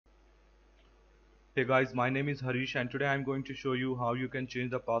Hey guys, my name is Harish and today I'm going to show you how you can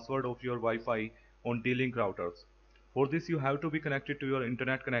change the password of your Wi-Fi on D-Link routers. For this you have to be connected to your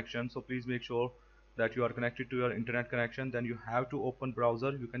internet connection, so please make sure that you are connected to your internet connection. Then you have to open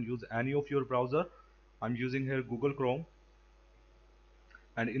browser. You can use any of your browser. I'm using here Google Chrome,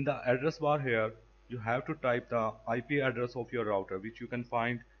 and in the address bar here you have to type the IP address of your router, which you can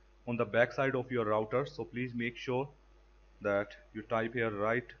find on the back side of your router. So please make sure that you type here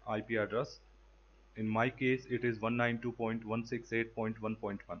right IP address. In my case it is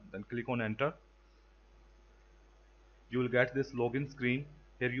 192.168.1.1. Then click on enter. You will get this login screen.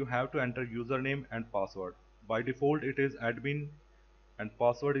 Here you have to enter username and password. By default it is admin and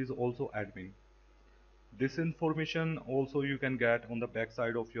password is also admin. This information also you can get on the back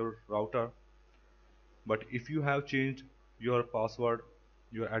side of your router, but if you have changed your password,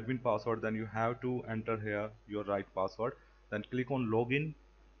 your admin password, then you have to enter here your right password. Then click on login.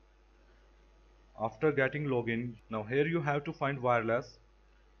 After getting login, now here you have to find wireless,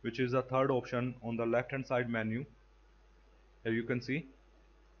 which is the third option on the left hand side menu. Here you can see,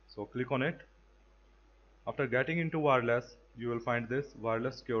 so click on it. After getting into wireless you will find this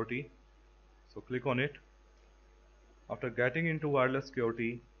wireless security, so click on it. After getting into wireless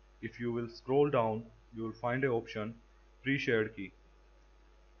security, if you will scroll down you will find an option pre-shared key.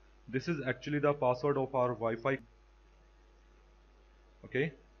 This is actually the password of our Wi-Fi.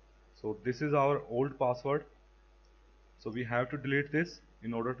 Okay, so this is our old password, so we have to delete this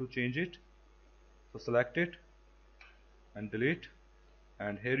in order to change it. So select it and delete,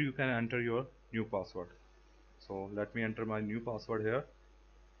 and here you can enter your new password. So let me enter my new password here,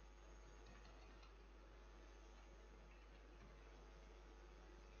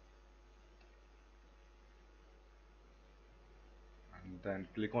 and then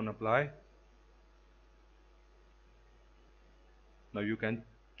click on apply. Now you can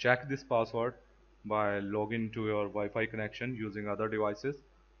check this password by logging to your Wi-Fi connection using other devices.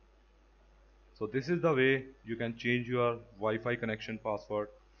 So this is the way you can change your Wi-Fi connection password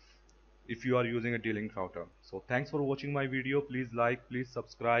if you are using a D-Link router. So thanks for watching my video. Please like, please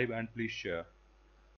subscribe, and please share.